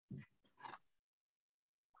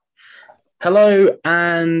Hello,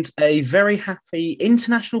 and a very happy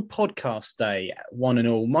International Podcast Day, one and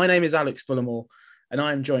all. My name is Alex Bullimore, and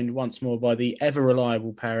I am joined once more by the ever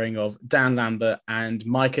reliable pairing of Dan Lambert and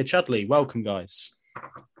Micah Chudley. Welcome, guys.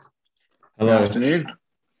 Good Hello. afternoon.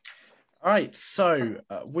 All right, so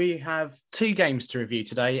we have two games to review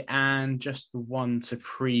today and just the one to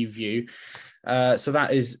preview. So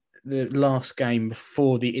that is the last game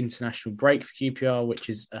before the international break for QPR, which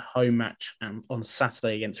is a home match on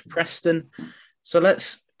Saturday against Preston. So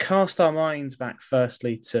let's cast our minds back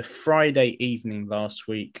firstly to Friday evening last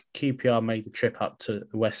week. QPR made the trip up to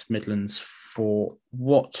the West Midlands for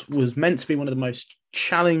what was meant to be one of the most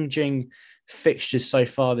challenging fixtures so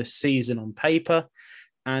far this season on paper,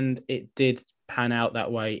 and it did pan out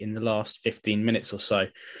that way in the last 15 minutes or so.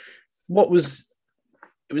 It was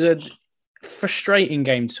a frustrating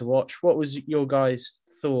game to watch. What was your guys'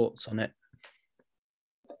 thoughts on it?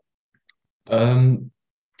 It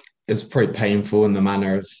was pretty painful in the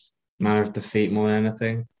manner of defeat more than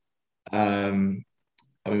anything.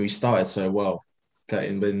 We started so well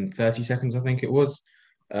that within 30 seconds, I think it was.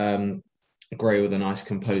 Gray with a nice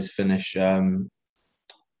composed finish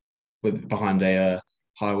with behind a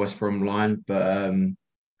high West Brom line, but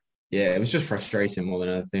yeah, it was just frustrating more than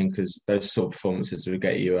anything because those sort of performances would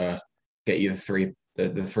get you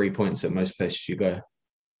the 3 points at most places you go.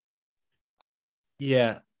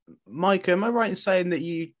 Yeah. Micah, am I right in saying that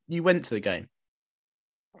you went to the game?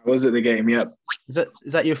 I was at the game, yep.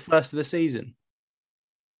 Is that your first of the season?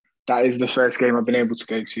 That is the first game I've been able to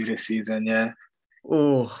go to this season, yeah.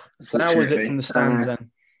 Oh, so how was it from the stands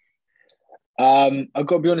then? I've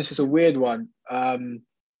got to be honest, it's a weird one. It's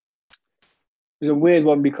a weird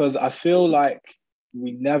one because I feel like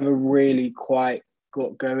we never really quite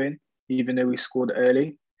got going, even though we scored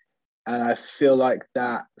early. And I feel like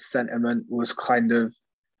that sentiment was kind of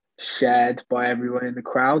shared by everyone in the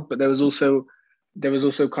crowd. But there was also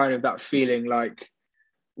kind of that feeling like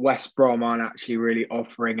West Brom aren't actually really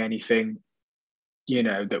offering anything,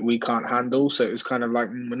 that we can't handle. So it was kind of like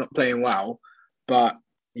we're not playing well, but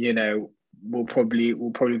we'll probably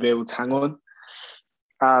be able to hang on.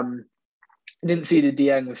 I didn't see the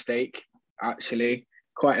Dieng mistake actually.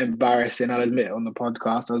 Quite embarrassing. I'll admit it on the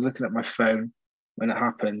podcast. I was looking at my phone when it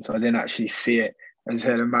happened, so I didn't actually see it. I just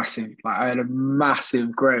heard I heard a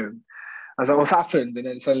massive groan. I was like, "What's happened?" And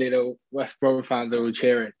then suddenly the West Brom fans are all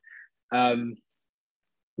cheering.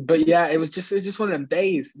 But yeah, it was just one of them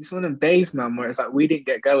days. Just one of them days, man, where it's like we didn't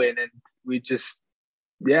get going, and we just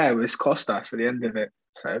it was cost us at the end of it.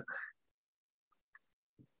 So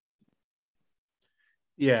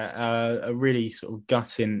Yeah, a really sort of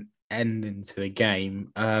gutting ending to the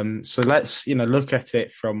game. So let's look at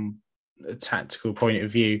it from a tactical point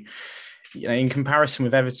of view. In comparison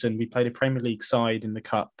with Everton, we played a Premier League side in the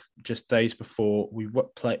Cup just days before. We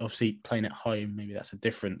obviously playing at home, maybe that's a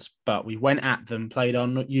difference, but we went at them, played our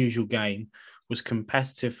usual game, was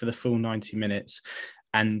competitive for the full 90 minutes.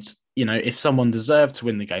 And, if someone deserved to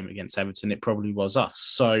win the game against Everton, it probably was us.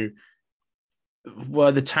 So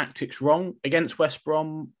were the tactics wrong against West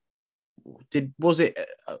Brom? Was it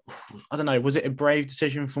a brave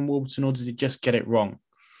decision from Wolverton, or did he just get it wrong?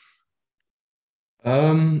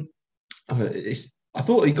 Um, I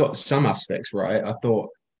thought he got some aspects right. I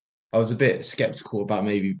was a bit skeptical about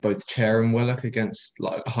maybe both Chair and Willock against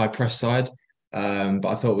like a high press side. But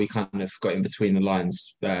I thought we kind of got in between the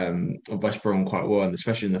lines of West Brom quite well, and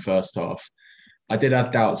especially in the first half. I did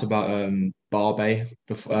have doubts about Barbe. I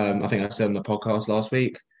think I said on the podcast last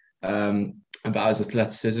week about his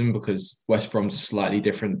athleticism because West Brom's a slightly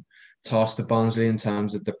different task to Barnsley in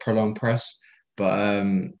terms of the prolonged press. But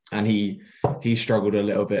and he struggled a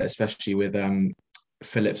little bit, especially with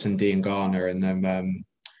Phillips and Dean Garner and then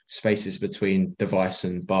spaces between Device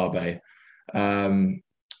and Barbe.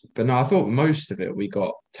 But no, I thought most of it we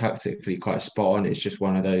got tactically quite spot on. It's just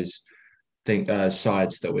one of those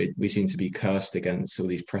sides that we seem to be cursed against all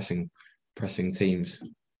these pressing teams.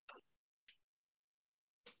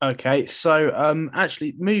 Okay, so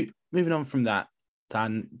actually, moving on from that,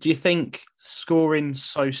 Dan, do you think scoring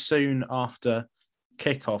so soon after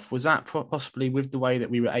kickoff was that possibly with the way that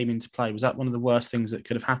we were aiming to play? Was that one of the worst things that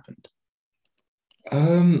could have happened?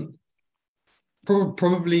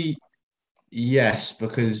 Probably yes,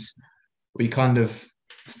 because we kind of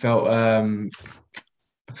felt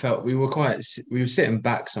we were sitting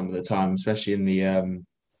back some of the time, especially in the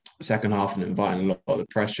second half and inviting a lot of the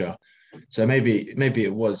pressure. So maybe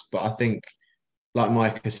it was, but I think like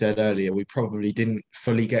Mike has said earlier, we probably didn't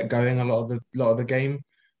fully get going a lot of the game.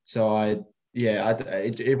 So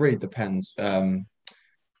it really depends.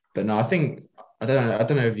 But no, I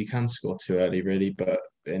don't know if you can score too early really, but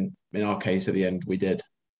in our case at the end we did.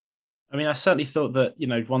 I mean, I certainly thought that,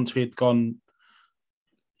 once we had gone,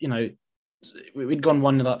 we'd gone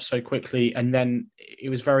 1-0 up so quickly, and then it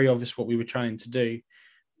was very obvious what we were trying to do.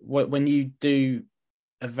 When you do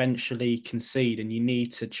eventually concede and you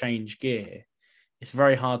need to change gear, it's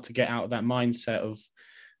very hard to get out of that mindset of,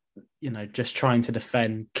 just trying to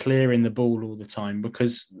defend, clearing the ball all the time.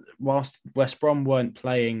 Because whilst West Brom weren't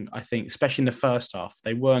playing, I think, especially in the first half,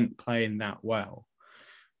 they weren't playing that well.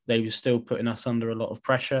 They were still putting us under a lot of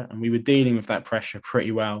pressure, and we were dealing with that pressure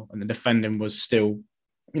pretty well. And the defending was still,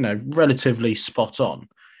 relatively spot on.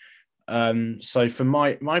 So from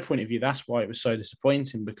my point of view, that's why it was so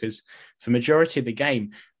disappointing, because for majority of the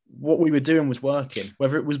game, what we were doing was working,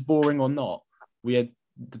 whether it was boring or not. We had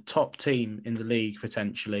the top team in the league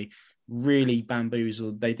potentially really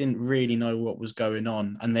bamboozled. They didn't really know what was going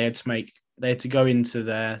on, and they had to go into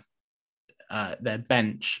their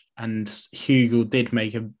bench, and Hugo did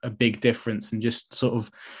make a big difference, and just sort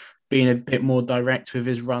of being a bit more direct with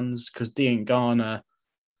his runs, because Dean Garner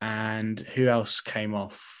and who else came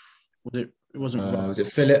off? It wasn't. Was it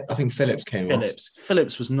Philip? I think Phillips came off.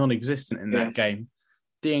 Phillips was non-existent in that game.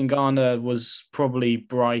 Dean Garner was probably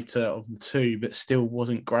brighter of the two, but still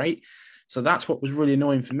wasn't great. So that's what was really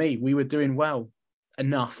annoying for me. We were doing well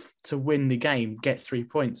enough to win the game, get 3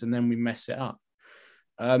 points, and then we mess it up.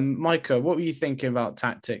 Micah, what were you thinking about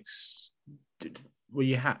tactics? Were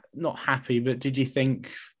you not happy, but did you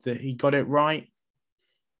think that he got it right?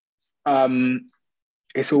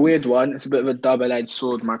 It's a weird one. It's a bit of a double-edged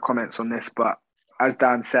sword, my comments on this, but as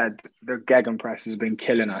Dan said, the gegenpress has been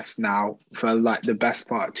killing us now for like the best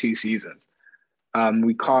part of 2 seasons.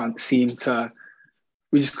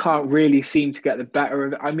 We just can't really seem to get the better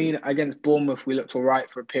of it. I mean, against Bournemouth, we looked all right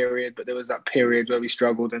for a period, but there was that period where we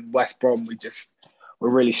struggled, and West Brom, we're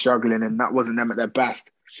really struggling, and that wasn't them at their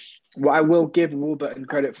best. What I will give Warburton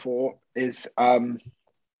credit for is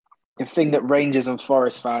the thing that Rangers and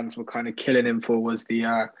Forest fans were kind of killing him for was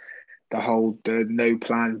the no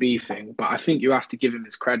plan B thing. But I think you have to give him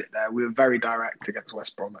his credit there. We were very direct against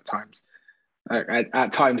West Brom at times.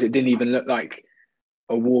 At times, it didn't even look like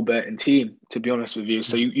a Warburton team, to be honest with you.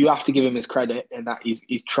 So you have to give him his credit in that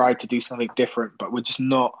he's tried to do something different. But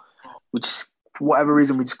for whatever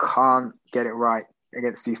reason, we just can't get it right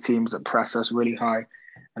against these teams that press us really high.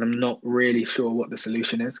 And I'm not really sure what the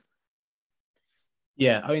solution is.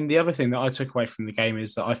 Yeah, I mean, the other thing that I took away from the game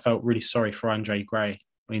is that I felt really sorry for Andre Gray.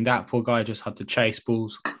 I mean, that poor guy just had to chase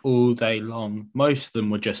balls all day long. Most of them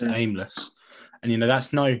were just aimless. And,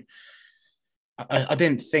 that's no... I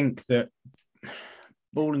didn't think that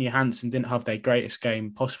Ball and Johansson didn't have their greatest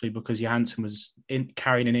game, possibly because Johansson was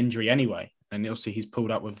carrying an injury anyway. And obviously he's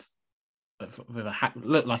pulled up with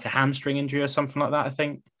looked like a hamstring injury or something like that, I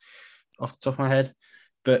think, off the top of my head.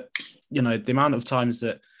 But, the amount of times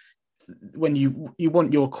that when you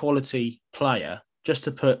want your quality player just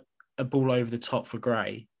to put a ball over the top for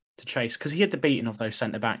Gray to chase, because he had the beating of those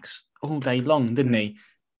centre-backs all day long, didn't he?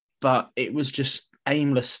 But it was just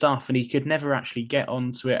aimless stuff, and he could never actually get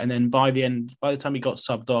onto it. And then by the time he got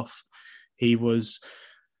subbed off, he was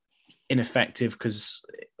ineffective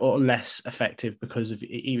or less effective because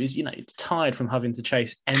he was, tired from having to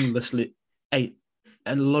chase endlessly and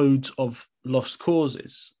loads of lost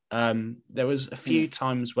causes. There was a few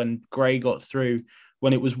times when Gray got through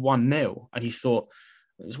when it was 1-0, and he thought,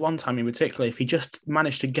 there was one time in particular, if he just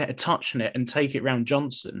managed to get a touch on it and take it round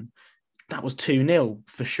Johnson, that was 2-0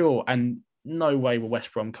 for sure. And no way were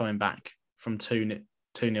West Brom coming back from 2-0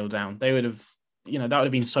 down. They would have, that would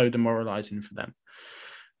have been so demoralising for them.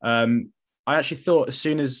 I actually thought as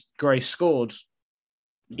soon as Gray scored,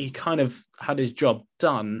 he kind of had his job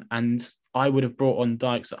done, and I would have brought on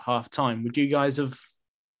Dykes at half time. Would you guys have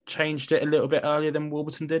changed it a little bit earlier than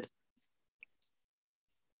Warburton did?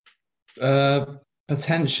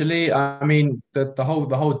 Potentially. I mean, the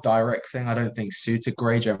whole direct thing, I don't think suited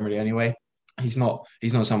Gray generally anyway. He's not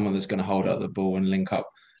someone that's going to hold up the ball and link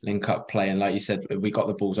up play. And like you said, if we got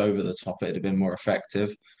the balls over the top, it'd have been more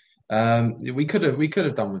effective. We could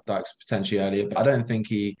have done with Dykes potentially earlier, but I don't think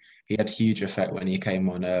he had huge effect when he came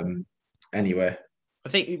on anyway. I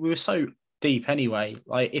think we were so deep anyway.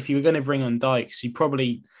 Like, if you were going to bring on Dykes, you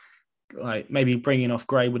probably maybe bringing off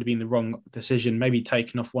Gray would have been the wrong decision. Maybe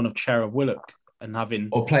taking off one of Chair or Willock and having,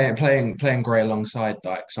 or playing Gray alongside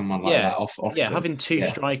Dykes, someone like that off. Having two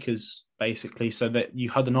strikers basically, so that you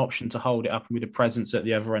had an option to hold it up with a presence at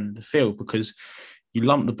the other end of the field, because you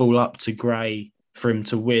lump the ball up to Gray for him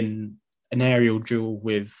to win an aerial duel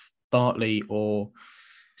with Bartley or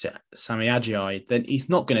Sami Ajayi, then he's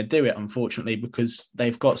not going to do it, unfortunately, because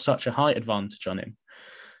they've got such a height advantage on him.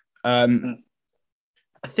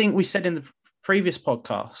 I think we said in the previous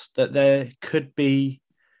podcast that there could be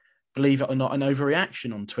believe it or not, an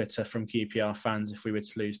overreaction on Twitter from QPR fans if we were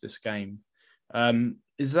to lose this game.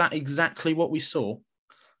 Is that exactly what we saw?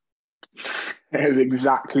 It is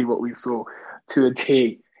exactly what we saw to a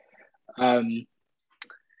T. Not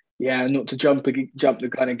to jump the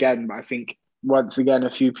gun again, but I think once again a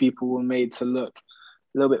few people were made to look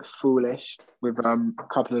a little bit foolish with a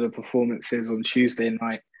couple of the performances on Tuesday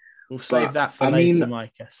night. We'll save that for later,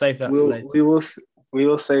 Micah. Save that for later. We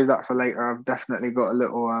will save that for later. I've definitely got a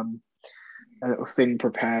little thing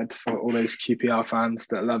prepared for all those QPR fans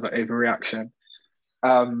that love an overreaction.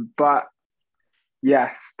 But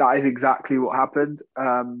yes, that is exactly what happened.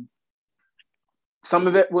 Some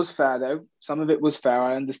of it was fair, though. Some of it was fair.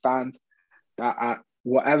 I understand that at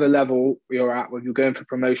whatever level you're at, whether you're going for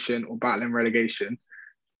promotion or battling relegation,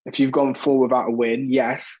 if you've gone forward without a win,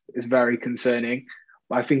 yes, it's very concerning.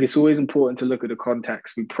 But I think it's always important to look at the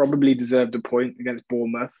context. We probably deserved a point against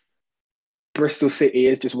Bournemouth. Bristol City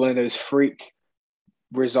is just one of those freak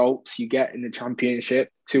results you get in the Championship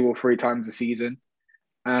 2 or 3 times a season.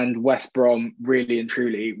 And West Brom, really and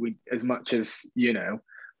truly, as much as,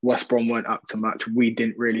 West Brom weren't up to much, we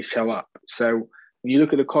didn't really show up. So when you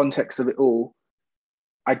look at the context of it all,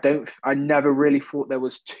 I never really thought there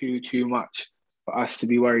was too much for us to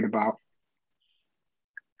be worried about.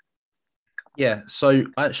 Yeah, so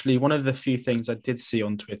actually one of the few things I did see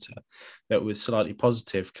on Twitter that was slightly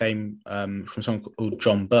positive came from someone called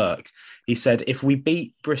John Burke. He said, if we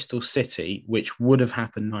beat Bristol City, which would have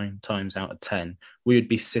happened 9 times out of 10, we would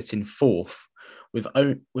be sitting 4th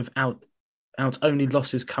without only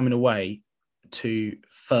losses coming away to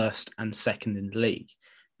 1st and 2nd in the league.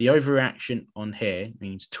 The overreaction on here,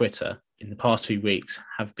 means Twitter, in the past few weeks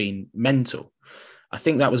have been mental. I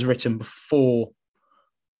think that was written before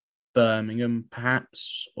Birmingham,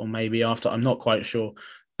 perhaps, or maybe after. I'm not quite sure.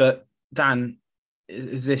 But Dan,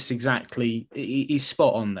 is this exactly? He's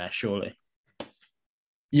spot on there, surely.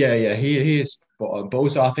 Yeah, he is spot on. But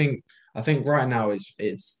also, I think right now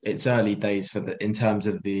it's early days in terms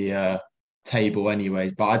of the table,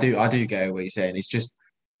 anyways. But I do get what you're saying. It's just,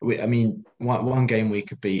 one game we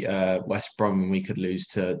could beat West Brom and we could lose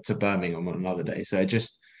to Birmingham on another day. So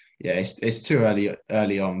it's too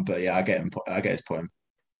early on. But yeah, I get his point.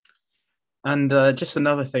 And just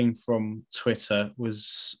another thing from Twitter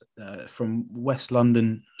was from West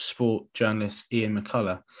London sport journalist Ian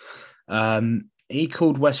McCullough. He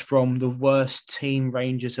called West Brom the worst team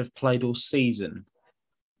Rangers have played all season,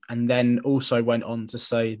 and then also went on to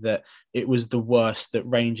say that it was the worst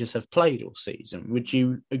that Rangers have played all season. Would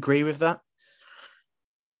you agree with that?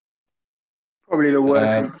 Probably the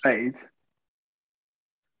worst we played.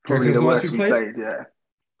 Probably the worst we played, yeah.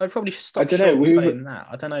 I'd probably stop short saying that.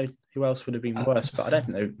 I don't know who else would have been worse, but I don't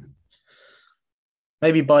know.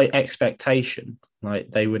 Maybe by expectation, like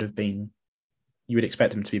they would have been. You would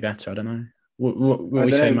expect them to be better. I don't know. What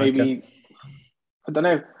we say, Micah? I don't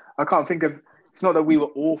know. I can't think of. It's not that we were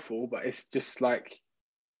awful, but it's just like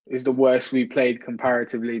it's the worst we played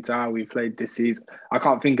comparatively to how we played this season. I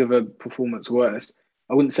can't think of a performance worse.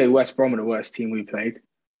 I wouldn't say West Brom are the worst team we played.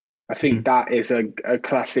 I think that is a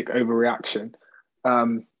classic overreaction.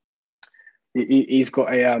 He's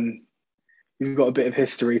got a bit of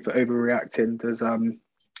history for overreacting. There's Mr.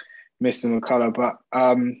 McCullough, but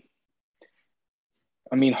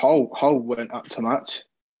Hull weren't up to much.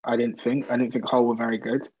 I didn't think Hull were very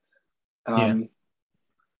good. I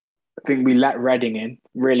think we let Reading in,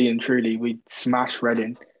 really and truly. We smashed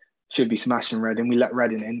Reading. Should be smashing Reading. We let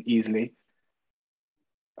Reading in easily.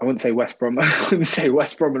 I wouldn't say West Brom. I wouldn't say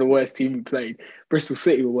West Brom are the worst team we played. Bristol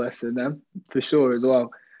City were worse than them, for sure as well.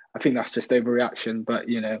 I think that's just overreaction, but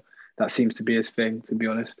that seems to be his thing, to be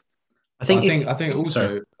honest. I think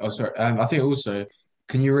also,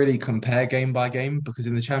 can you really compare game by game? Because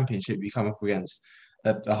in the Championship, you come up against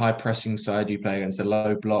a high pressing side, you play against a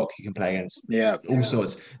low block, you can play against all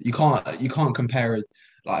sorts. You can't compare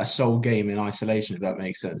a sole game in isolation, if that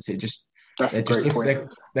makes sense.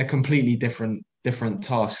 They're completely different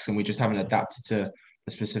tasks, and we just haven't adapted to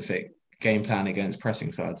a specific game plan against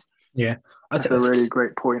pressing sides. Yeah, that's a really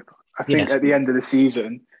great point. I think at the end of the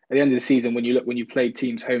season, when you play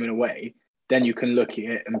teams home and away, then you can look at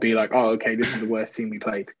it and be like, oh, okay, this is the worst team we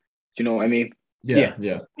played. Do you know what I mean?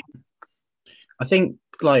 Yeah. I think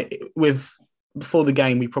before the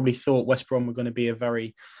game, we probably thought West Brom were going to be a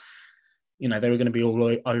very, they were going to be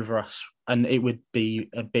all over us, and it would be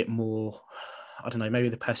a bit more. I don't know, maybe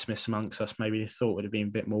the pessimists amongst us maybe thought would have been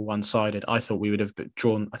a bit more one-sided. I thought we would have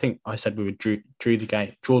drawn. I think I said we would draw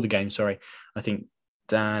the game. Sorry, I think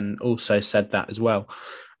Dan also said that as well.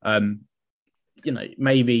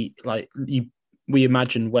 Maybe we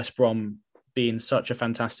imagine West Brom being such a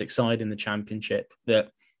fantastic side in the Championship that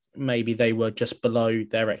maybe they were just below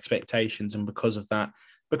their expectations, and because of that,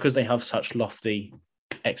 because they have such lofty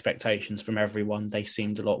expectations from everyone, they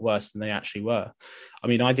seemed a lot worse than they actually were. I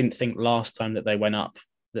mean, I didn't think last time that they went up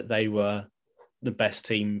that they were the best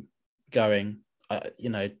team going. I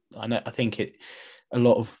think a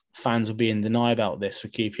lot of fans will be in denial about this for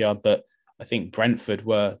QPR, but I think Brentford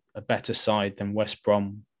were a better side than West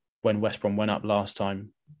Brom when West Brom went up last time,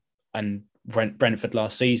 and Brentford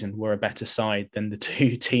last season were a better side than the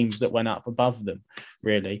two teams that went up above them,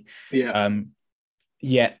 really. Yeah.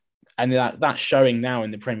 Yet, and that's showing now in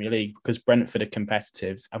the Premier League, because Brentford are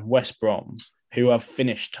competitive, and West Brom, who have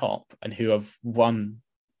finished top and who have won,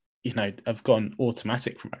 have gone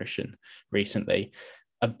automatic promotion recently,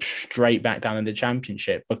 are straight back down in the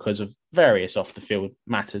Championship because of various off the field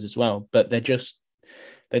matters as well. But they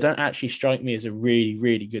don't actually strike me as a really,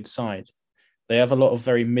 really good side. They have a lot of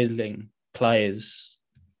very middling players,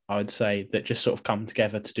 I would say, that just sort of come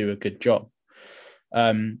together to do a good job.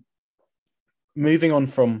 Moving on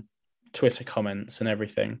from Twitter comments and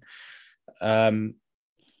everything, there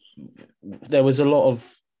was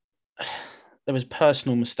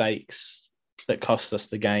personal mistakes that cost us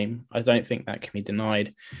the game. I don't think that can be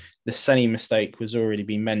denied. The Senny mistake was already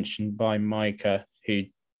been mentioned by Micah,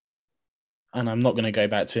 and I'm not going to go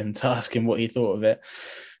back to him to ask him what he thought of it.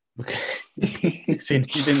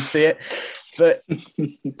 Since you didn't see it, but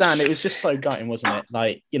Dan, it was just so gutting, wasn't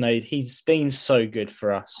it? He's been so good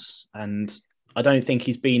for us, and I don't think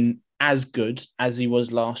he's been as good as he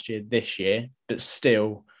was last year this year, but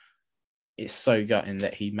still, it's so gutting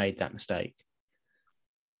that he made that mistake.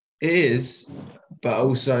 It is, but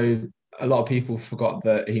also a lot of people forgot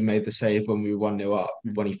that he made the save when we were 1-0 up,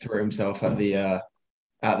 when he threw himself at the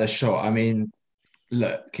shot. I mean,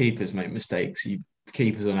 look, keepers make mistakes.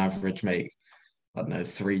 Keepers on average make, I don't know,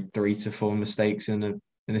 three to four mistakes in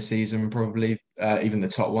a season, probably, even the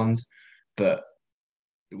top ones. But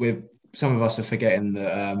some of us are forgetting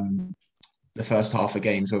that the first half of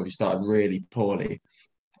games where we started really poorly,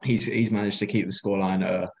 he's managed to keep the scoreline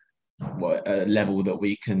at a level that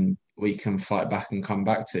we can fight back and come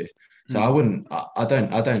back to. So I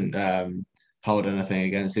don't hold anything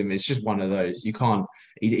against him. It's just one of those. You can't.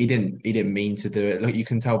 He didn't mean to do it. Look, you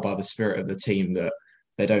can tell by the spirit of the team that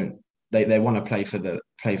they want to play for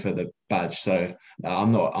the badge. So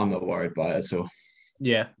I'm not worried by it at all.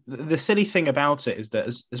 Yeah, the silly thing about it is that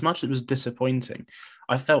as much as it was disappointing,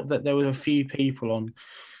 I felt that there were a few people on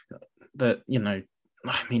that,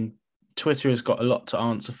 I mean, Twitter has got a lot to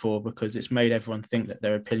answer for because it's made everyone think that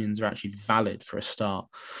their opinions are actually valid for a start.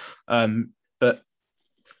 But,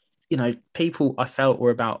 people I felt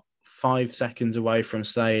were about 5 seconds away from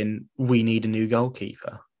saying we need a new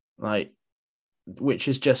goalkeeper, which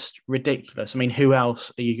is just ridiculous. I mean, who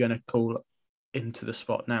else are you going to call into the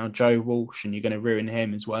spot now? Joe Walsh, and you're going to ruin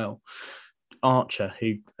him as well. Archer,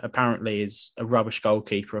 who apparently is a rubbish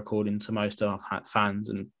goalkeeper according to most of our fans,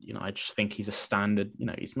 and I just think he's a standard.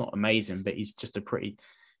 He's not amazing, but he's just a pretty,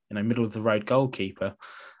 middle of the road goalkeeper.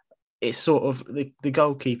 It's sort of the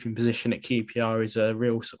goalkeeping position at QPR is a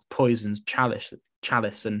real sort of poisoned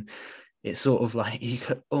chalice, and it's sort of like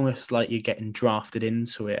almost like you're getting drafted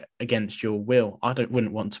into it against your will. I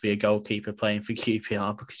wouldn't want to be a goalkeeper playing for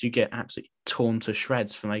QPR because you get absolutely torn to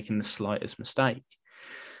shreds for making the slightest mistake.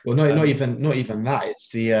 Well, not even that. It's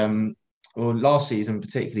the last season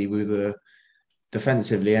particularly, we were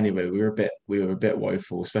defensively anyway. We were a bit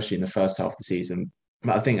woeful, especially in the first half of the season.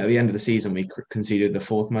 But I think at the end of the season we conceded the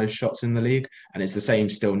fourth most shots in the league, and it's the same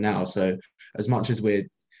still now. So as much as we're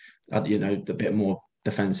a bit more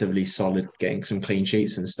defensively solid, getting some clean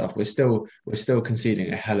sheets and stuff, we're still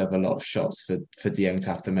conceding a hell of a lot of shots for Dieng to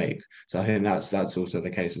have to make. So I think that's also the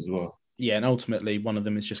case as well. Yeah, and ultimately one of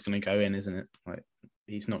them is just going to go in, isn't it?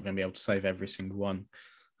 He's not going to be able to save every single one.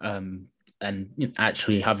 And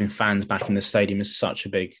actually having fans back in the stadium has such a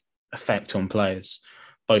big effect on players,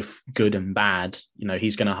 both good and bad.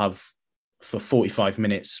 He's going to have, for 45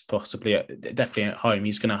 minutes, possibly, definitely at home,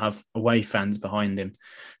 he's going to have away fans behind him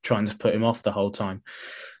trying to put him off the whole time.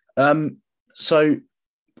 So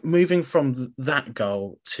moving from that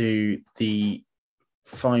goal to the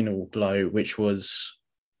final blow, which was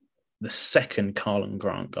the second Carlon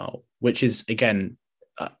Grant goal, which is, again,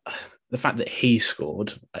 the fact that he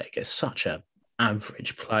scored, is such an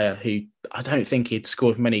average player who I don't think he'd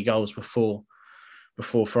scored many goals before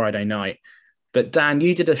Friday night. But Dan,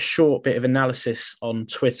 you did a short bit of analysis on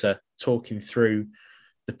Twitter talking through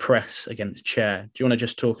the press against Chair. Do you want to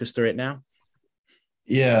just talk us through it now?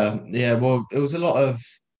 Yeah. Well, it was a lot of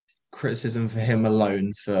criticism for him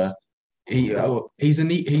alone. He's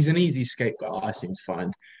an easy scapegoat, I seem to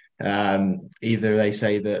find. Either they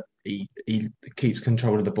say that he keeps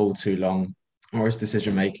control of the ball too long, or his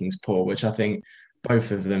decision making is poor, which I think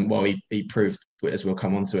both of them. Well, he proved, as we'll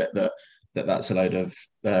come on to it, that's a load of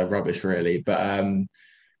rubbish, really. But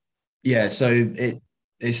yeah, so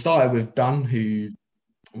it started with Dunn, who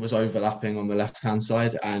was overlapping on the left hand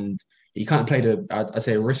side, and he kind of played I'd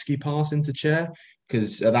say a risky pass into Chair,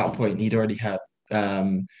 because at that point he'd already had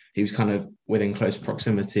he was kind of within close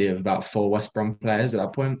proximity of about 4 West Brom players at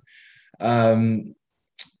that point.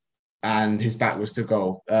 And his back was to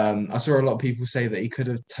goal. I saw a lot of people say that he could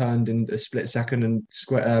have turned in a split second and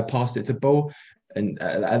passed it to Bull. And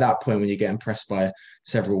at that point, when you're getting pressed by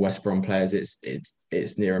several West Brom players,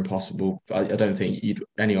 it's near impossible. I don't think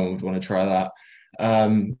anyone would want to try that.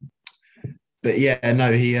 But yeah,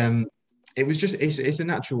 no, it was just it's a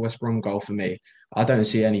natural West Brom goal for me. I don't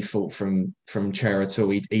see any fault from Chair at all.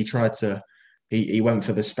 He tried to he went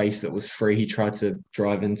for the space that was free. He tried to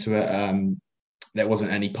drive into it. There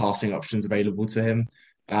wasn't any passing options available to him,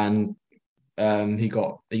 and he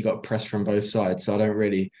got pressed from both sides. So I don't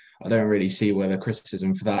really see where the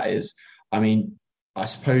criticism for that is. I mean, I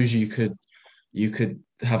suppose you could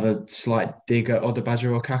have a slight dig at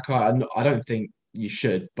Odobadjo or Kakai. I don't think you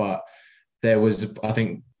should, but there was, I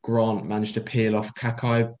think Grant managed to peel off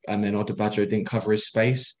Kakai, and then Odobadjo didn't cover his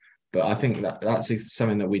space. But I think that's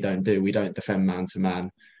something that we don't do. We don't defend man to man,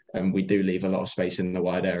 and we do leave a lot of space in the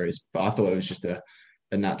wide areas. But I thought it was just a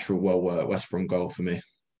natural, well-worked West Brom goal for me.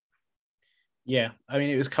 Yeah, I mean,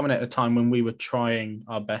 it was coming at a time when we were trying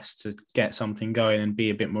our best to get something going and be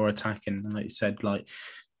a bit more attacking. And like you said, like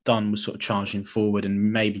Dunn was sort of charging forward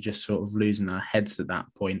and maybe just sort of losing our heads at that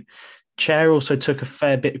point. Chair also took a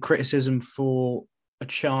fair bit of criticism for a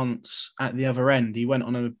chance at the other end. He went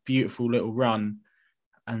on a beautiful little run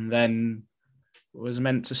and then was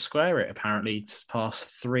meant to square it, apparently, past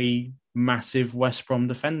 3 massive West Brom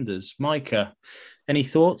defenders. Micah, any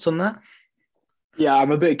thoughts on that? Yeah,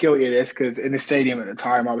 I'm a bit guilty of this because in the stadium at the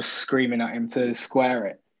time, I was screaming at him to square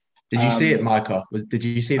it. Did you see it, Micah? Did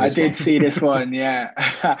you see this I did see this one, yeah.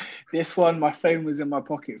 This one, my phone was in my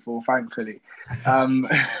pocket for, thankfully.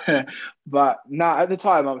 But no, at the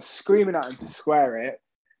time, I was screaming at him to square it.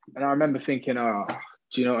 And I remember thinking, oh,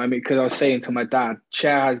 do you know what I mean? Because I was saying to my dad,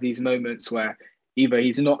 Chair has these moments where either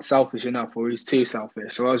he's not selfish enough or he's too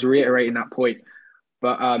selfish. So I was reiterating that point.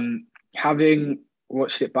 But having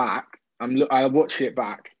watched it back, I watched it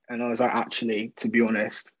back and I was like, actually, to be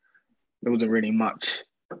honest, there wasn't really much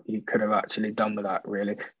he could have actually done with that,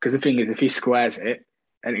 really. Because the thing is, if he squares it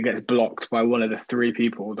and it gets blocked by one of the 3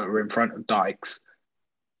 people that were in front of Dykes,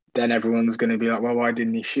 then everyone's going to be like, well, why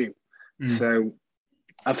didn't he shoot? So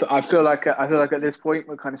I feel like at this point,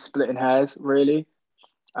 we're kind of splitting hairs, really.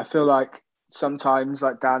 I feel like sometimes,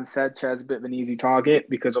 like Dan said, Chair's a bit of an easy target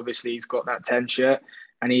because obviously he's got that 10 shirt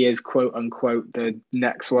and he is quote unquote the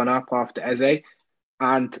next one up after Eze.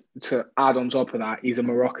 And to add on top of that, he's a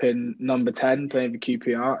Moroccan number 10 playing for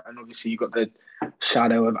QPR. And obviously you've got the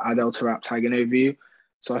shadow of Adel Taarabt tagging over you.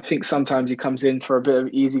 So I think sometimes he comes in for a bit of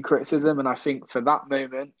easy criticism. And I think for that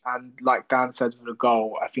moment, and like Dan said for the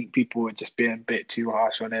goal, I think people were just being a bit too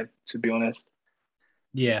harsh on him, to be honest.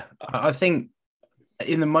 Yeah, I think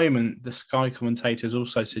in the moment, the Sky commentators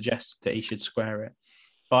also suggested that he should square it.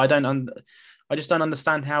 But I just don't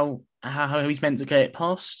understand how he's meant to get it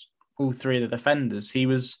past all 3 of the defenders. He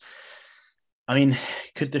was, I mean,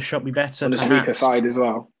 could the shot be better? On the weaker side as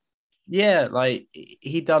well. Yeah, like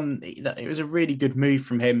it was a really good move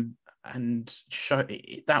from him, and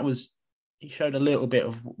he showed a little bit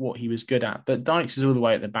of what he was good at. But Dykes is all the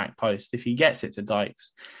way at the back post. If he gets it to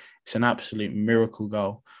Dykes, it's an absolute miracle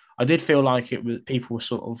goal. I did feel like people were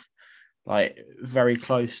sort of like very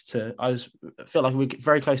close to. I felt like we were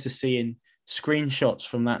very close to seeing screenshots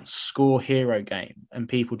from that Score Hero game and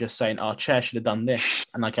people just saying, "Oh, Chair should have done this,"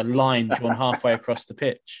 and like a line drawn halfway across the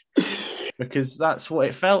pitch. Because that's what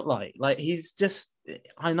it felt like. Like he's just,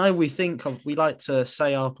 I know we like to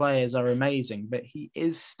say our players are amazing, but he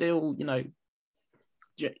is still,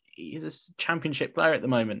 he's a championship player at the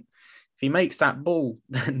moment. If he makes that ball,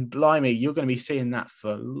 then blimey, you're going to be seeing that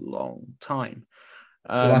for a long time.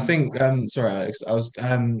 Well, I think, sorry, Alex,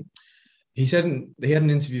 he said he had an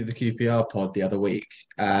interview with the QPR pod the other week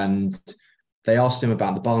and they asked him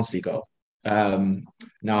about the Barnsley goal.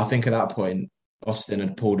 Now, I think at that point, Austin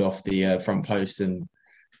had pulled off the front post and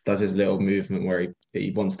does his little movement where he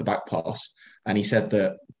wants the back pass. And he said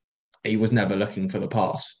that he was never looking for the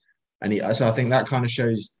pass. And so I think that kind of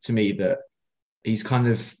shows to me that he's kind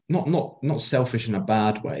of not selfish in a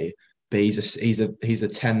bad way, but he's a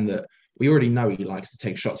 10 that we already know he likes to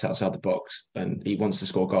take shots outside the box and he wants to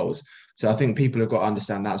score goals. So I think people have got to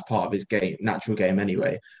understand that's part of his game, natural game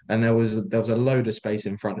anyway. And there was a load of space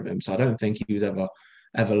in front of him, so I don't think he was ever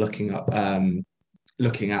looking at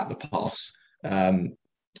the pass.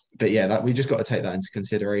 But yeah, that we just got to take that into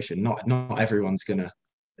consideration. Not everyone is going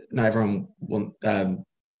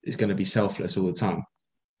to be selfless all the time.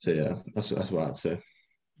 So yeah, that's what I'd say.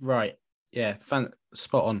 Right. Yeah,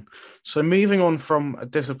 spot on. So moving on from a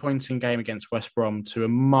disappointing game against West Brom to a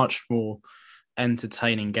much more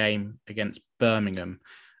entertaining game against Birmingham.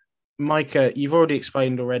 Micah, you've already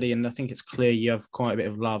explained already, and I think it's clear you have quite a bit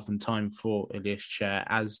of love and time for Ilias Chair,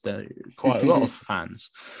 as do quite a lot of fans.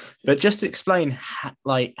 But just to explain,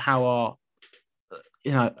 how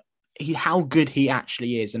how good he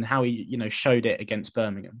actually is, and how he showed it against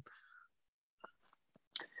Birmingham.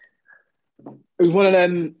 It was one of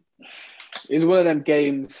them. It was one of them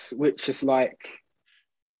games which is like,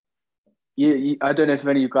 I don't know if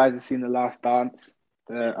any of you guys have seen The Last Dance,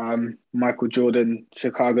 the Michael Jordan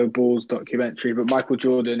Chicago Bulls documentary, but Michael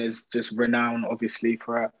Jordan is just renowned, obviously,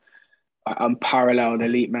 for a unparalleled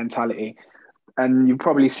elite mentality. And you've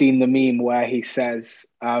probably seen the meme where he says,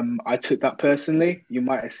 I took that personally. You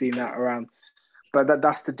might have seen that around. But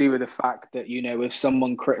that's to do with the fact that, if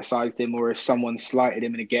someone criticized him or if someone slighted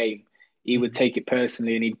him in a game, he would take it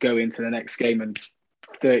personally and he'd go into the next game and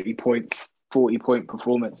 30-point, 40-point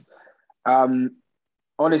performance.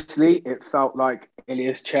 Honestly, it felt like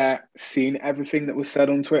Ilias Chair seen everything that was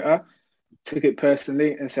said on Twitter, took it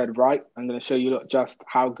personally and said, right, I'm going to show you lot just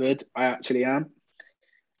how good I actually am.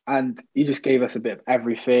 And he just gave us a bit of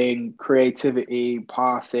everything: creativity,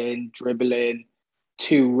 passing, dribbling,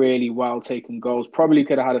 2 really well-taken goals. Probably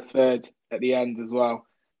could have had a third at the end as well.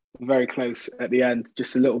 Very close at the end,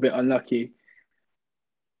 just a little bit unlucky.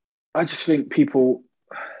 I just think people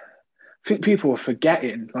are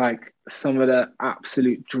forgetting like some of the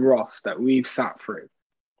absolute dross that we've sat through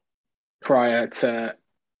prior to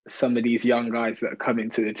some of these young guys that are coming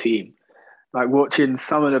to the team. Like watching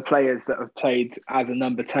some of the players that have played as a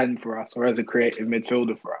number 10 for us or as a creative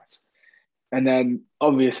midfielder for us. And then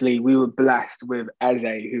obviously we were blessed with Eze,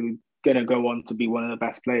 who's going to go on to be one of the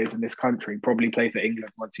best players in this country, probably play for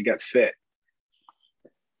England once he gets fit.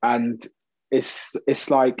 And it's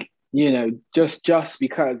like, just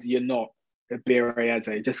because you're not a Bire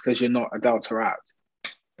Eze, just because you're not a Delta Out,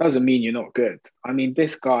 doesn't mean you're not good. I mean,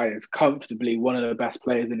 this guy is comfortably one of the best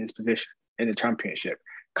players in his position in the Championship,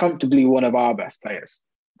 comfortably one of our best players,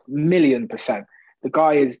 1,000,000%. The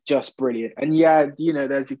guy is just brilliant. And yeah,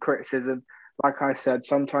 there's your criticism. Like I said,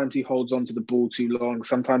 sometimes he holds on to the ball too long.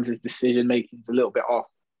 Sometimes his decision-making is a little bit off.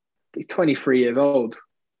 He's 23 years old.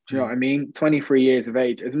 Do you know what I mean? 23 years of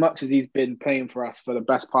age. As much as he's been playing for us for the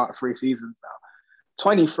best part of 3 seasons now,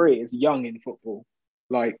 23 is young in football.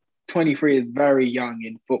 Like, 23 is very young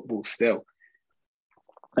in football still.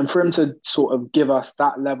 And for him to sort of give us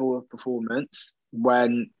that level of performance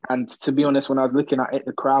and to be honest, when I was looking at it,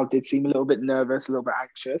 the crowd did seem a little bit nervous, a little bit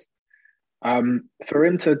anxious. For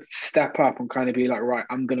him to step up and kind of be like, right,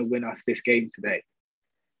 I'm going to win us this game today.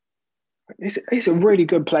 He's a really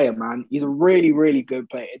good player, man. He's a really, really good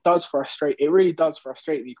player. It really does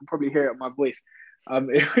frustrate me. You can probably hear it in my voice.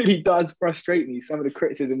 It really does frustrate me, some of the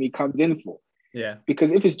criticism he comes in for. Yeah.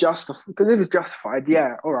 Because if it's justified,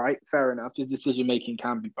 yeah, all right, fair enough. His decision-making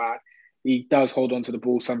can be bad. He does hold on to the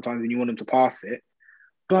ball sometimes and you want him to pass it.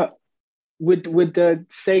 But with the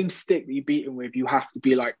same stick that you beat him with, you have to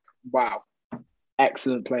be like, wow,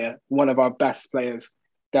 excellent player. One of our best players.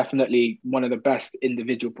 Definitely one of the best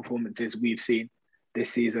individual performances we've seen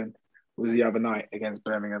this season was the other night against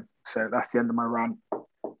Birmingham. So that's the end of my rant.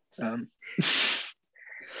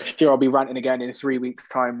 Sure, I'll be ranting again in 3 weeks'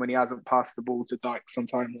 time when he hasn't passed the ball to Dyke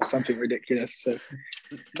sometime or something ridiculous. So,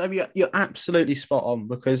 no, you're absolutely spot on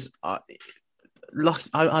because I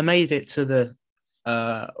made it to the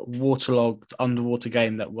waterlogged underwater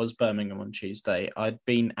game that was Birmingham on Tuesday. I'd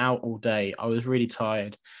been out all day. I was really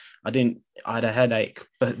tired. I had a headache,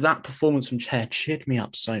 but that performance from Chair cheered me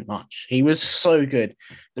up so much. He was so good.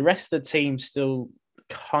 The rest of the team still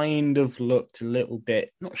kind of looked a little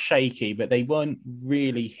bit, not shaky, but they weren't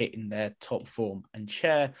really hitting their top form. And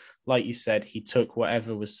Chair, like you said, he took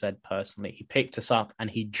whatever was said personally. He picked us up and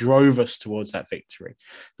he drove us towards that victory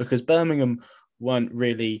because Birmingham weren't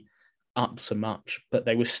really up so much, but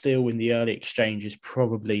they were still in the early exchanges,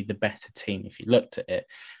 probably the better team if you looked at it.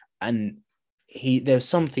 And there was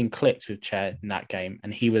something clicked with Chair in that game,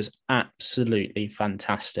 and he was absolutely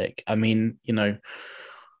fantastic. I mean,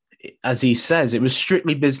 as he says, it was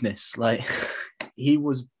strictly business. Like, he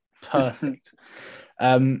was perfect.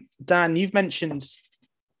 Dan, you've mentioned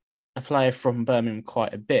a player from Birmingham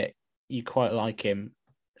quite a bit. you quite like him,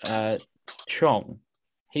 Chong.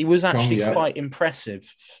 He was Chong, actually yeah. quite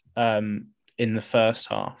impressive in the first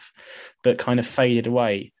half, but kind of faded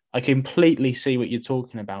away. I completely see what you're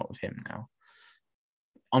talking about with him now.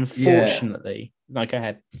 Yeah. Unfortunately, no, go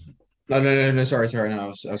ahead. No. Sorry. No, I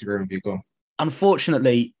was agreeing with you. Go on.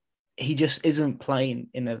 Unfortunately, he just isn't playing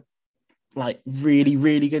in a really,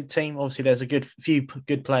 really good team. Obviously, there's a few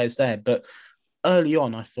good players there, but early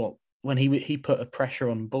on, I thought when he put a pressure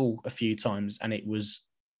on ball a few times, and it was,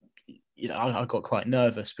 I got quite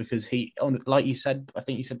nervous because like you said, I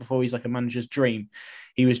think you said before, he's like a manager's dream.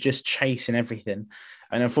 He was just chasing everything,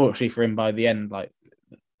 and unfortunately for him, by the end, like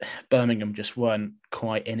Birmingham just weren't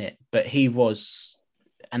quite in it. But he was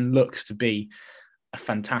and looks to be a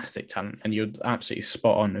fantastic talent, and you're absolutely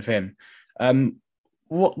spot on with him.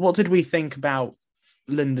 What did we think about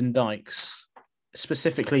Lyndon Dykes,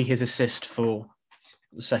 specifically his assist for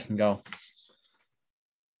the second goal?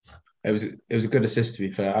 It was a good assist, to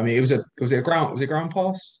be fair. I mean, was it a ground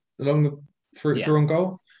pass along the through on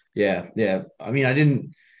goal? Yeah. I mean,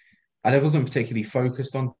 I wasn't particularly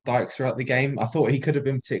focused on Dykes throughout the game. I thought he could have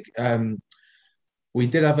been we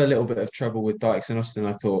did have a little bit of trouble with Dykes and Austin,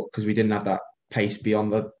 I thought, because we didn't have that pace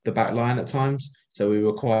beyond the back line at times. So we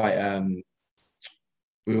were quite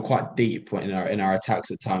deep in our attacks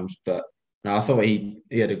at times. But no, I thought he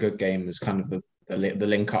had a good game as kind of the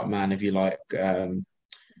link up man, if you like.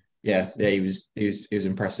 He was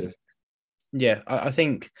impressive. Yeah, I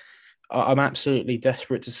think I'm absolutely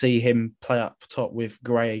desperate to see him play up top with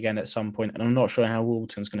Gray again at some point, and I'm not sure how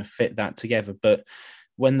Wolverton's going to fit that together. But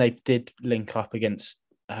when they did link up against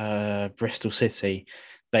Bristol City,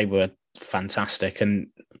 they were fantastic. And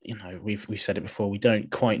we've said it before, we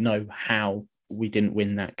don't quite know how we didn't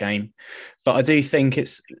win that game, but I do think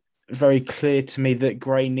it's very clear to me that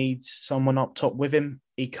Gray needs someone up top with him.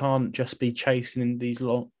 He can't just be chasing in these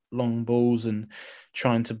long balls and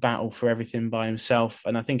trying to battle for everything by himself.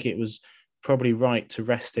 And I think it was probably right to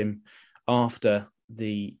rest him after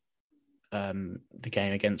the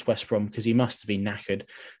game against West Brom, because he must have been knackered.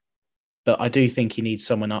 But I do think he needs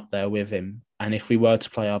someone up there with him. And if we were to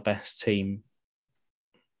play our best team,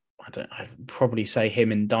 I'd probably say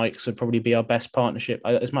him and Dykes would probably be our best partnership.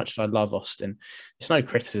 As much as I love Austin, it's no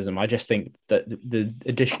criticism. I just think that the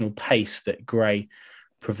additional pace that Gray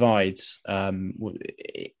provides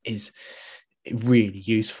is really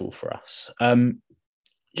useful for us.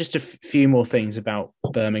 Just a few more things about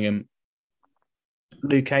Birmingham.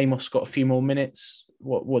 Luke Amos got a few more minutes.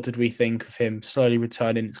 What did we think of him slowly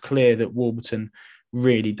returning? It's clear that Warburton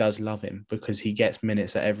really does love him because he gets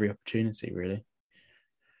minutes at every opportunity, really.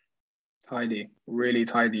 Really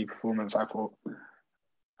tidy performance, I thought.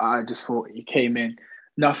 I just thought he came in,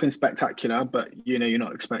 nothing spectacular, but you're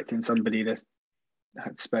not expecting somebody that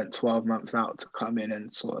had spent 12 months out to come in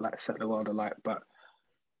and sort of set the world alight. But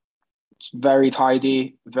it's very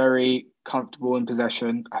tidy, very comfortable in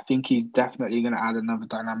possession. I think he's definitely going to add another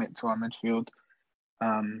dynamic to our midfield.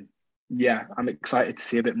 I'm excited to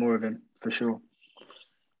see a bit more of him for sure.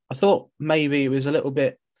 I thought maybe it was a little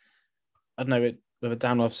bit, I don't know, whether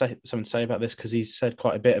Dan will have something to say about this, because he's said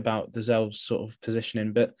quite a bit about Dazell's sort of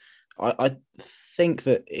positioning, but I think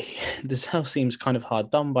that Dazell seems kind of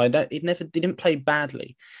hard done by. He didn't play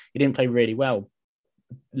badly. He didn't play really well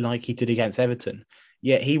like he did against Everton.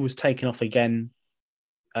 Yet he was taken off again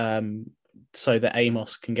so that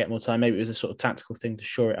Amos can get more time. Maybe it was a sort of tactical thing to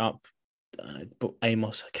shore it up. But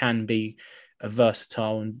Amos can be a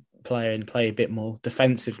versatile player and play a bit more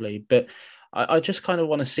defensively. But I just kind of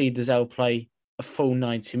want to see Dazell play a full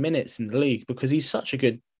 90 minutes in the league because he's such a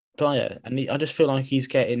good player. And I just feel like he's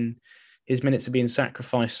getting his minutes are being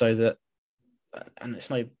sacrificed so that, and it's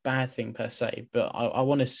no bad thing per se, but I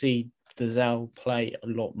want to see Dazell play a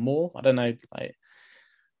lot more. I don't know,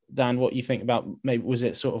 Dan, what you think about, maybe was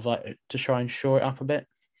it sort of to try and shore it up a bit?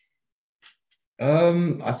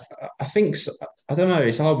 I think so. I don't know.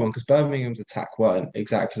 It's a hard one because Birmingham's attack weren't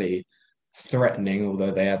exactly threatening,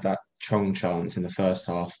 although they had that Chong chance in the first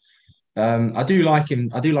half. I do like him.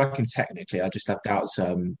 I do like him technically. I just have doubts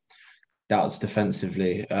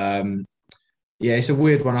defensively. It's a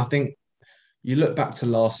weird one. I think you look back to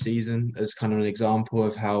last season as kind of an example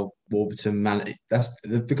of how Warburton managed. That's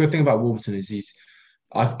the good thing about Warburton is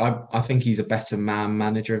I think he's a better man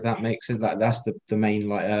manager, if that makes sense. That's the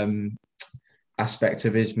main aspect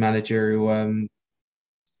of his managerial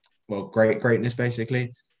greatness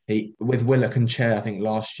basically. He with Willock and Chair, I think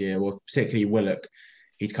last year, or particularly Willock,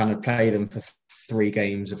 he'd kind of play them for 3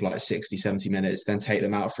 games of 60, 70 minutes, then take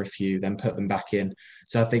them out for a few, then put them back in.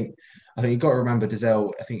 So I think you've got to remember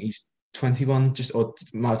Dazell, I think he's 21, just or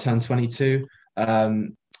might have turned 22.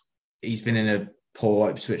 He's been in poor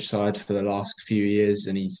Ipswich side for the last few years,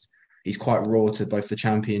 and he's quite raw to both the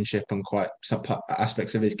Championship and quite some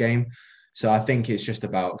aspects of his game. So I think it's just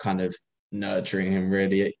about kind of nurturing him.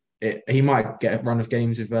 Really, he might get a run of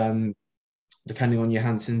games with depending on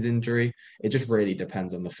Johansson's injury. It just really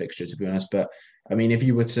depends on the fixture, to be honest. But I mean, if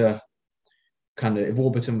you were to if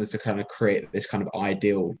Warburton was to kind of create this kind of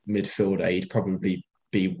ideal midfielder, he'd probably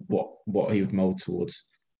be what he would mould towards.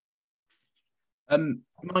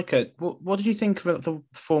 Micah, what did you think about the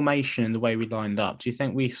formation and the way we lined up? Do you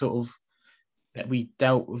think we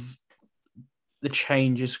dealt with the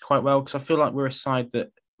changes quite well? Because I feel like we're a side that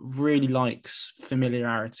really likes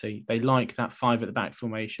familiarity. They like that 5 at the back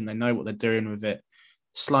formation. They know what they're doing with it.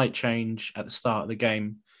 Slight change at the start of the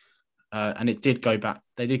game. And it did go back.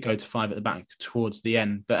 They did go to 5 at the back towards the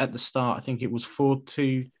end. But at the start, I think it was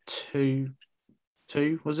 4-2-2-2,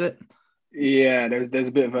 was it? Yeah, there's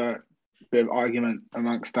a bit of argument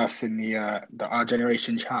amongst us in the our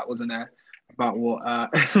generation chat, wasn't there, about what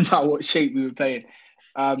about what shape we were playing.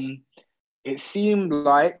 It seemed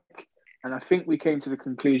like, and I think we came to the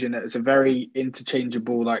conclusion that it's a very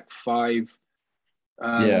interchangeable, like 5.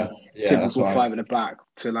 Typical 5 at the back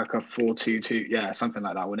to like a 4-2-2, yeah, something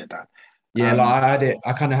like that, wouldn't it, Dan? Yeah, like I had it.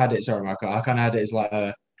 I kind of had it. Sorry, Michael. I kind of had it as like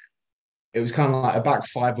it was kind of like a back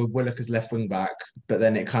 5 with Willock as left wing back, but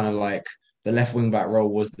then it kind of like the left wing back role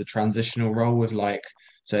was the transitional role with like,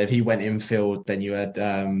 so if he went infield, then you had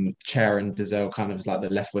Chair and Dazelle kind of as like the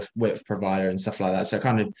left width provider and stuff like that. So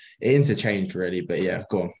kind of it interchanged really, but yeah,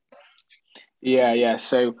 go on. Yeah.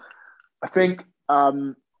 So I think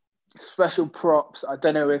special props. I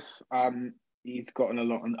don't know if he's gotten a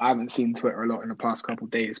lot, and I haven't seen Twitter a lot in the past couple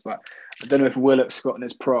of days, but I don't know if Willock's gotten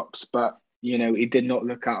his props, but he did not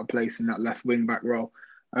look out of place in that left wing back role.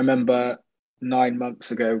 I remember 10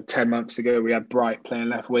 months ago, we had Bright playing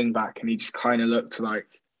left wing back, and he just kind of looked like,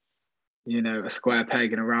 a square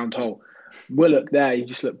peg in a round hole. Willock there, he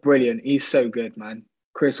just looked brilliant. He's so good, man.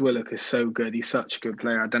 Chris Willock is so good. He's such a good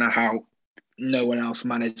player. I don't know how no one else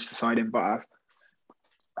managed to side him but us.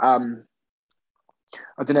 I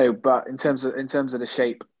don't know, but in terms of the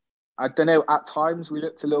shape, I don't know. At times we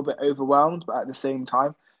looked a little bit overwhelmed, but at the same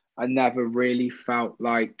time, I never really felt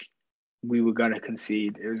like we were going to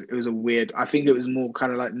concede. It was a weird. I think it was more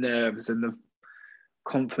kind of like nerves and the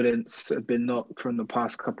confidence had been knocked from the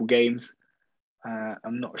past couple games.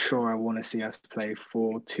 I'm not sure I want to see us play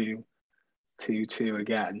 4-2-2-2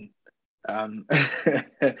 again.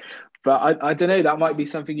 But I don't know. That might be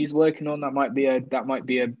something he's working on. That might be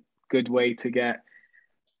a good way to get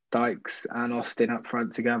Dykes and Austin up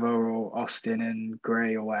front together, or Austin and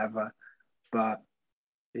Gray or whatever. But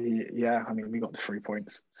yeah, I mean, we got the 3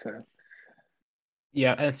 points. So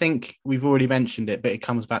yeah, I think we've already mentioned it, but it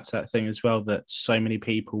comes back to that thing as well that so many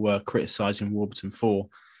people were criticising Warburton for.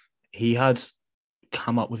 He had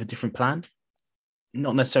come up with a different plan,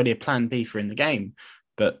 not necessarily a plan B for in the game,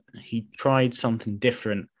 but he tried something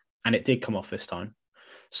different and it did come off this time.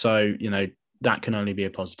 So, that can only be a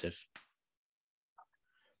positive.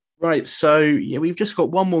 Right, so yeah, we've just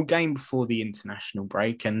got one more game before the international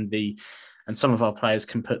break, and some of our players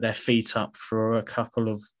can put their feet up for a couple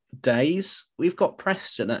of days. We've got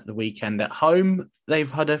Preston at the weekend at home.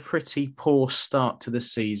 They've had a pretty poor start to the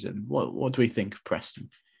season. What do we think of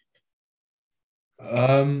Preston?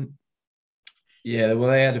 Yeah, well,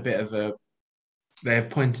 they had a bit of they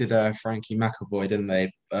appointed Frankie McAvoy, didn't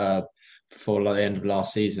they, before the end of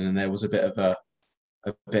last season, and there was a bit of a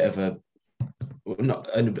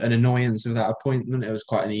not an annoyance with that appointment. It was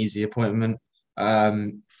quite an easy appointment.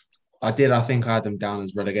 I think I had them down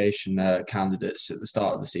as relegation candidates at the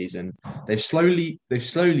start of the season. They've slowly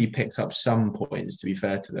picked up some points, to be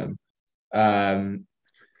fair to them.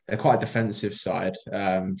 They're quite a defensive side,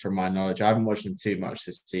 from my knowledge. I haven't watched them too much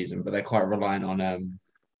this season, but they're quite reliant on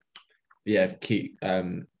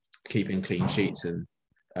keeping clean sheets and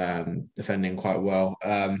defending quite well.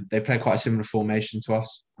 They play quite a similar formation to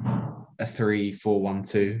us, a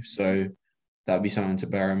 3-4-1-2. So that'd be something to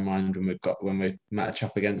bear in mind when we match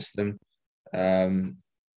up against them. And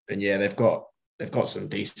yeah, they've got some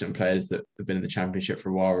decent players that have been in the Championship for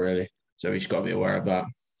a while, really. So we just got to be aware of that.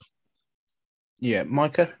 Yeah,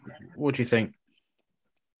 Micah, what do you think?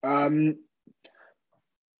 Well,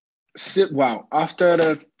 after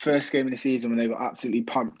the first game of the season when they got absolutely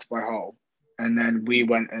pumped by Hull, and then we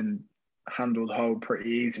went and handled Hull pretty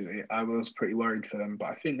easily, I was pretty worried for them. But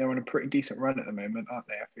I think they're on a pretty decent run at the moment, aren't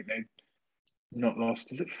they? I think they've not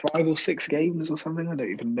lost. Is it 5 or 6 games or something? I don't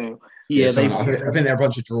even know. Yeah, I think they're a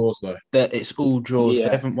bunch of draws though. It's all draws. Yeah.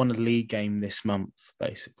 They haven't won a league game this month,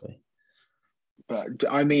 basically. But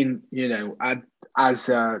I mean, as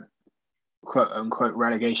quote unquote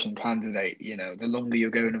relegation candidate. The longer you're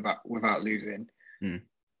going without losing. Mm.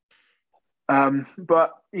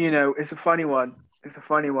 But it's a funny one. It's a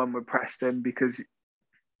funny one with Preston because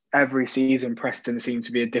every season Preston seems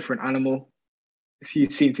to be a different animal. You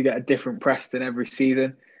seem to get a different Preston every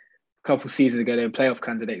season. A couple of seasons ago, they were playoff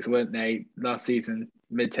candidates, weren't they? Last season,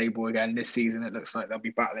 mid-table again. This season, it looks like they'll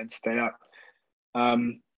be battling to stay up.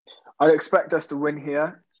 I'd expect us to win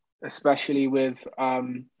here, especially with I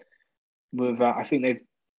think they've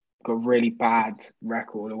got a really bad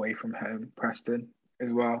record away from home, Preston,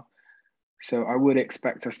 as well. So I would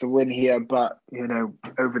expect us to win here, but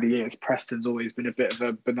over the years, Preston's always been a bit of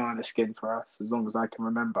a banana skin for us, as long as I can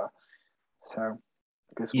remember. So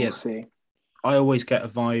I guess we'll see. I always get a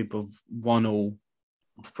vibe of 1-1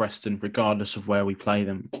 of Preston, regardless of where we play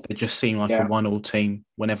them. They just seem like a 1-1 team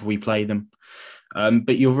whenever we play them.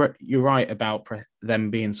 But you're right about them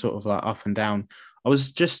being sort of like up and down. I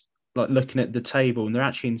was just like looking at the table, and they're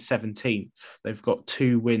actually in 17th. They've got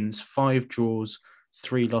 2 wins, 5 draws,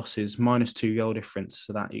 3 losses, -2 goal difference,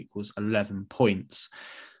 so that equals 11 points.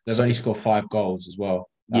 They've only scored 5 goals as well.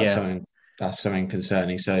 That's something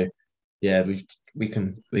concerning. So yeah, we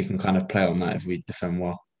can kind of play on that if we defend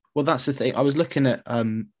well. Well, that's the thing. I was looking at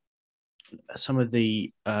some of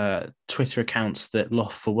the Twitter accounts that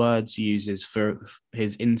Loft for Words uses for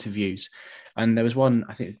his interviews, and there was one,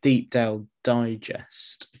 I think, Deepdale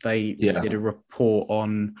Digest. They did a report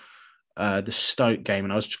on the Stoke game,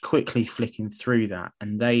 and I was quickly flicking through that,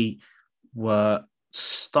 and they were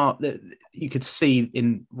you could see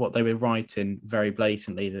in what they were writing very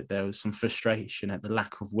blatantly that there was some frustration at the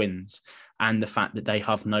lack of wins and the fact that they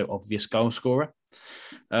have no obvious goal scorer.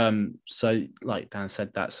 So like Dan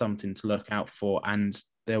said, that's something to look out for. And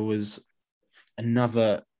there was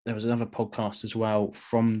another podcast as well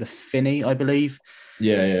from the Finney, I believe.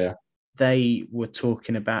 Yeah. They were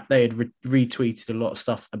talking about, they had retweeted a lot of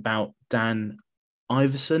stuff about Dan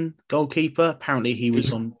Iverson, goalkeeper. Apparently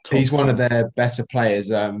he's on top. He's one of their better players.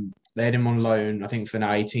 They had him on loan, I think, for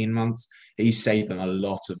now 18 months. He's saved them a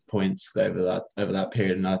lot of points over that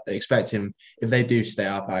period, and I expect him, if they do stay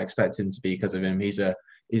up, I expect him to be because of him. He's a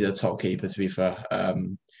top keeper, to be fair.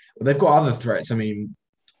 They've got other threats. I mean,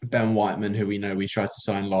 Ben Whiteman, who we know we tried to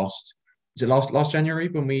sign last January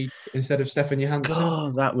when we, instead of Stefan Johansson?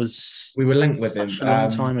 God, we were linked with him a long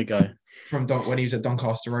time ago. From when he was at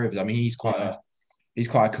Doncaster Rovers. I mean, he's quite a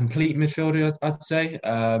complete midfielder, I'd say.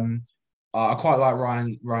 I quite like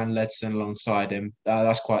Ryan Ledson alongside him.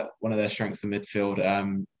 That's quite one of their strengths in midfield.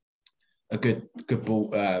 A good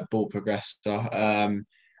ball progressor. And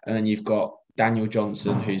then you've got Daniel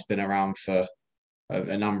Johnson, who's been around for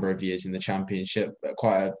a number of years in the Championship.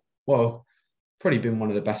 Probably been one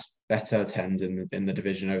of the better tens in the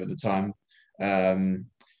division over the time.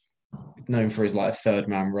 Known for his third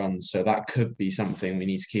man runs, so that could be something we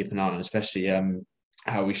need to keep an eye on, especially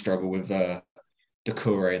how we struggle with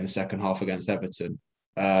Doucouré in the second half against Everton.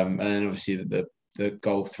 And then obviously the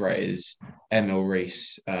goal threat is Emil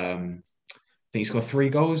Rees. I think he's got 3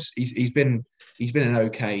 goals. He's been in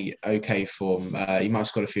okay form. He might have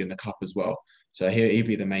scored a few in the cup as well. So he'd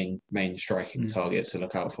be the main striking target to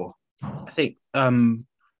look out for. I think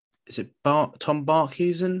is it Tom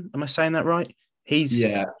Barkhuizen? Am I saying that right? He's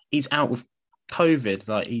out with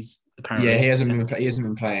COVID. He's apparently he hasn't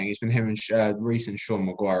been playing. It's been him and Reece and Sean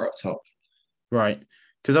Maguire up top. Right,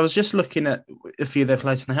 because I was just looking at a few of their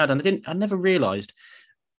players in the head, and I never realised.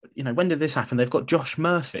 When did this happen? They've got Josh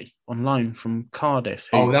Murphy on loan from Cardiff.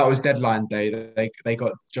 That was deadline day. They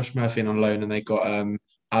got Josh Murphy in on loan, and they got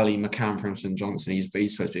Ali McCann from St Johnson. He's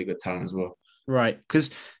supposed to be a good talent as well. Right,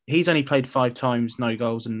 because he's only played 5 times, no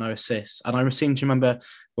goals and no assists. And I seem to remember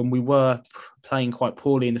when we were playing quite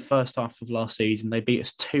poorly in the first half of last season, they beat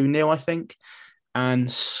us 2-0, I think. And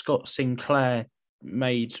Scott Sinclair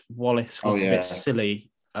made Wallace look a bit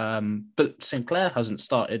silly. But Sinclair hasn't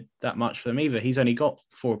started that much for them either. He's only got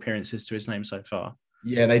 4 appearances to his name so far.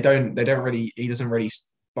 Yeah, he doesn't really.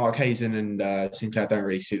 Barkhuizen and Sinclair don't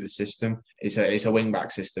really suit the system. It's a wing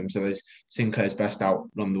back system, so there's Sinclair's best out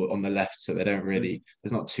on the left, so they don't really.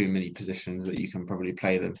 There's not too many positions that you can probably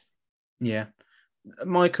play them. Yeah,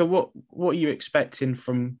 Micah, what are you expecting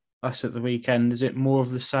from us at the weekend? Is it more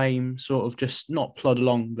of the same, sort of just not plod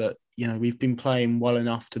along, but we've been playing well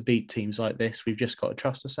enough to beat teams like this. We've just got to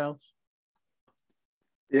trust ourselves.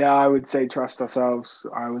 Yeah, I would say trust ourselves.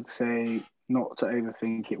 I would say not to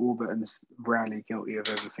overthink it. Warburton's rarely guilty of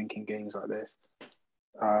overthinking games like this.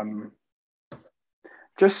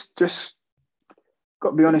 Just got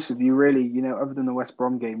to be honest with you, really, other than the West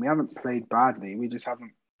Brom game, we haven't played badly. We just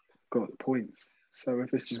haven't got the points. So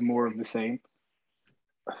if it's just more of the same,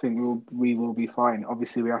 I think we will be fine.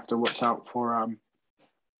 Obviously, we have to watch out for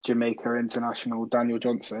Jamaica international Daniel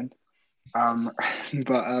Johnson. Um,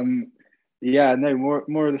 but yeah, no,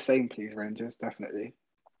 more of the same, please, Rangers, definitely.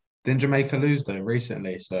 Didn't Jamaica lose though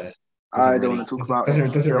recently? So I don't want to talk about it.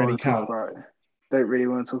 doesn't Don't really want to talk count. about it. Don't really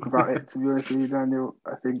want to talk about it, to be honest with you, Daniel.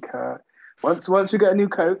 I think once we get a new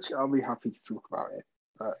coach, I'll be happy to talk about it.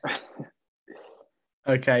 But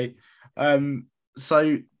Okay.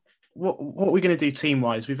 So what are we going to do team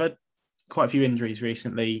wise? We've had quite a few injuries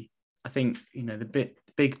recently. I think the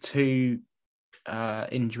big two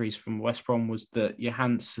injuries from West Brom was that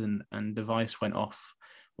Johansson and Device went off.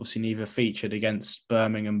 Obviously, neither featured against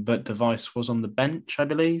Birmingham, but Device was on the bench, I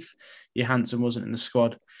believe. Johansson wasn't in the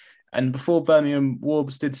squad. And before Birmingham,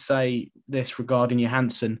 Warbs did say this regarding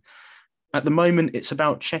Johansson. At the moment, it's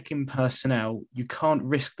about checking personnel. You can't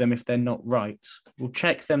risk them if they're not right. We'll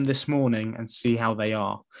check them this morning and see how they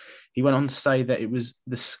are. He went on to say that it was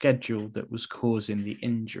the schedule that was causing the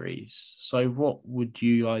injuries. So what would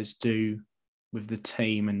you guys do with the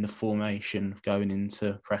team and the formation going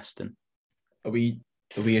into Preston? Are we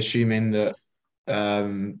assuming that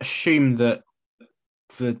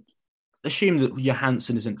Assume that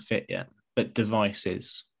Johansson isn't fit yet, but Device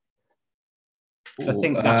is. I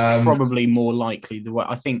think that's probably more likely. The way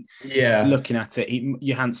I think, looking at it,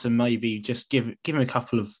 Johansson maybe just give him a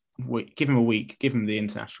couple of give him a week, give him the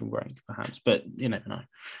international break, perhaps. But you never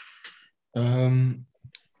know.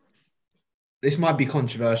 This might be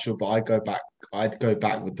controversial, but I'd go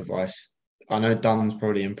back with Device. I know Dunn's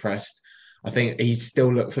probably impressed. I think he's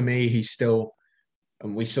still look for me. He's still,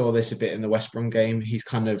 and we saw this a bit in the West Brom game. He's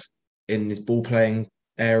kind of in his ball playing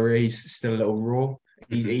area. He's still a little raw.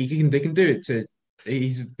 They can do it to.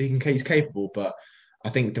 He's capable, but I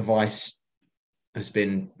think Device has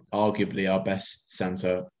been arguably our best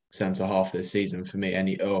centre half this season for me.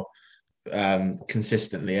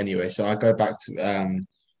 Consistently anyway. So I go back to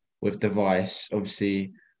with Device.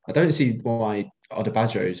 Obviously, I don't see why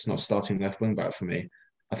Adebayo is not starting left wing back for me.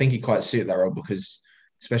 I think he quite suit that role because,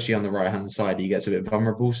 especially on the right hand side, he gets a bit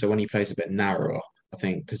vulnerable. So when he plays a bit narrower, I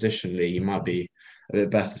think positionally he might be a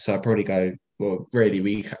bit better. So I'd probably go. Well, really,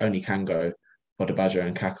 we only can go Adebayo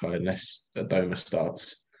and Kaka unless Adoma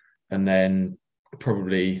starts, and then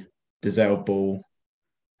probably Dizelle Ball,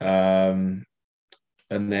 and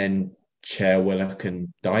then Chair, Willock, and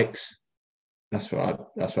Dykes. That's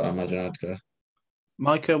what I imagine I'd go.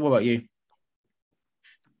 Micah, what about you?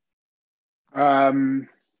 I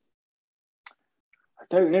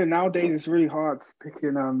don't know. Nowadays, it's really hard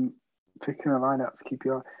picking a lineup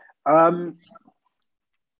for QPR.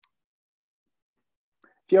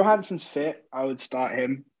 If Johansson's fit, I would start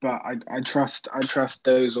him, but I trust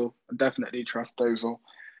Dozil. I definitely trust Dozil.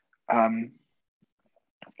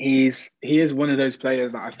 He is one of those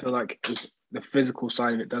players that I feel like the physical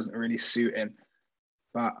side of it doesn't really suit him,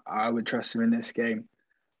 but I would trust him in this game.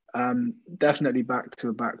 Definitely back to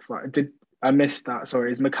a back five. I missed that?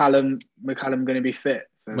 Sorry, is McCallum going to be fit?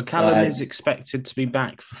 McCallum is expected to be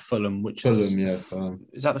back for Fulham, which Fulham, is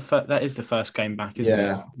that is the first game back, isn't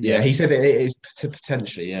it? Yeah. He said it is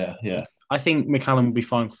potentially, yeah. I think McCallum will be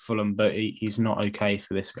fine for Fulham, but he's not okay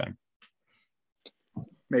for this game.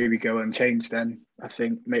 Maybe go unchanged then. I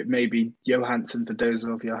think maybe Johansson for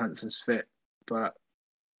Dozil if Johansson's fit, but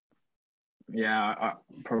yeah, I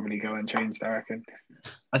probably go unchanged, I reckon.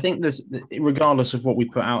 I think regardless of what we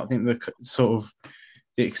put out, I think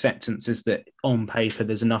the acceptance is that on paper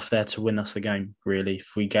there's enough there to win us the game. Really,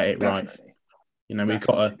 if we get it Definitely. right,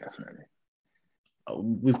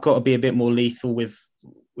 we've got to be a bit more lethal with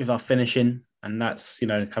our finishing, and that's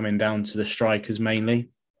coming down to the strikers mainly.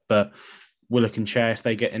 But Willock and Chair, if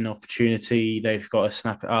they get an opportunity, they've got to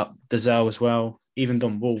snap it up. Dazelle as well, even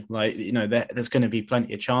Don Wall. There's going to be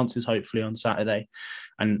plenty of chances hopefully on Saturday,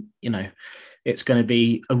 and it's going to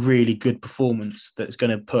be a really good performance that's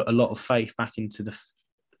going to put a lot of faith back into the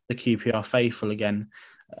QPR faithful again,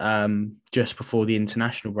 just before the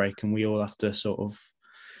international break, and we all have to sort of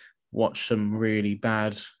watch some really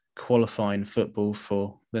bad qualifying football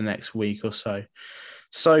for the next week or so.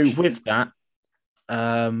 So with that,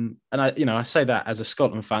 and I say that as a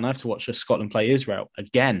Scotland fan, I have to watch Scotland play Israel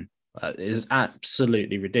again. It is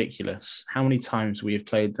absolutely ridiculous how many times we have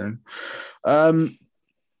played them.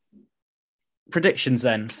 Predictions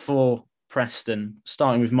then for Preston,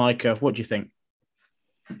 starting with Micah. What do you think?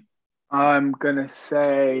 I'm going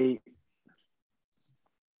to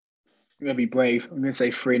be brave. I'm going to say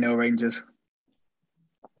 3-0 Rangers.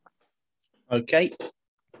 Okay.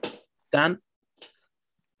 Dan?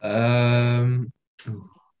 I'm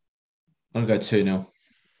going to go 2-0.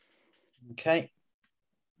 Okay.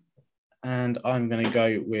 and I'm going to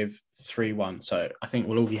go with 3-1. So I think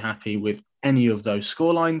we'll all be happy with any of those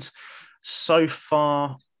scorelines. So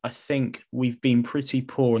far, I think we've been pretty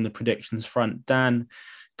poor on the predictions front. Dan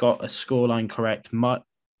got a scoreline correct.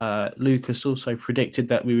 Lucas also predicted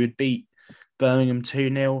that we would beat Birmingham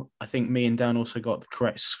 2-0. I think me and Dan also got the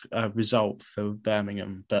correct result for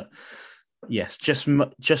Birmingham. But yes, just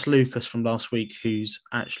Lucas from last week who's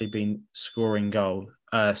actually been scoring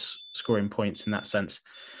points in that sense.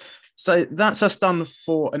 So that's us done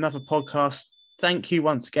for another podcast. Thank you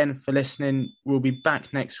once again for listening. We'll be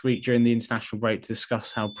back next week during the international break to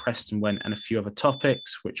discuss how Preston went and a few other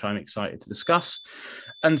topics, which I'm excited to discuss.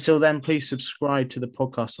 Until then, please subscribe to the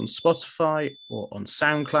podcast on Spotify or on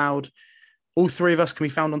SoundCloud. All three of us can be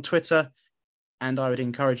found on Twitter, and I would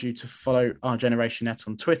encourage you to follow Our Generation Net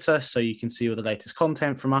on Twitter so you can see all the latest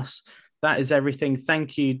content from us. That is everything.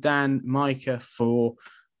 Thank you, Dan, Micah, for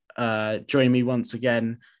joining me once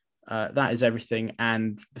again. That is everything.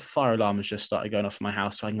 And the fire alarm has just started going off in my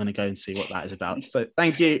house, so I'm going to go and see what that is about. So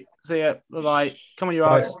thank you. See ya. Bye-bye. Come on, you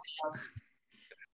ass.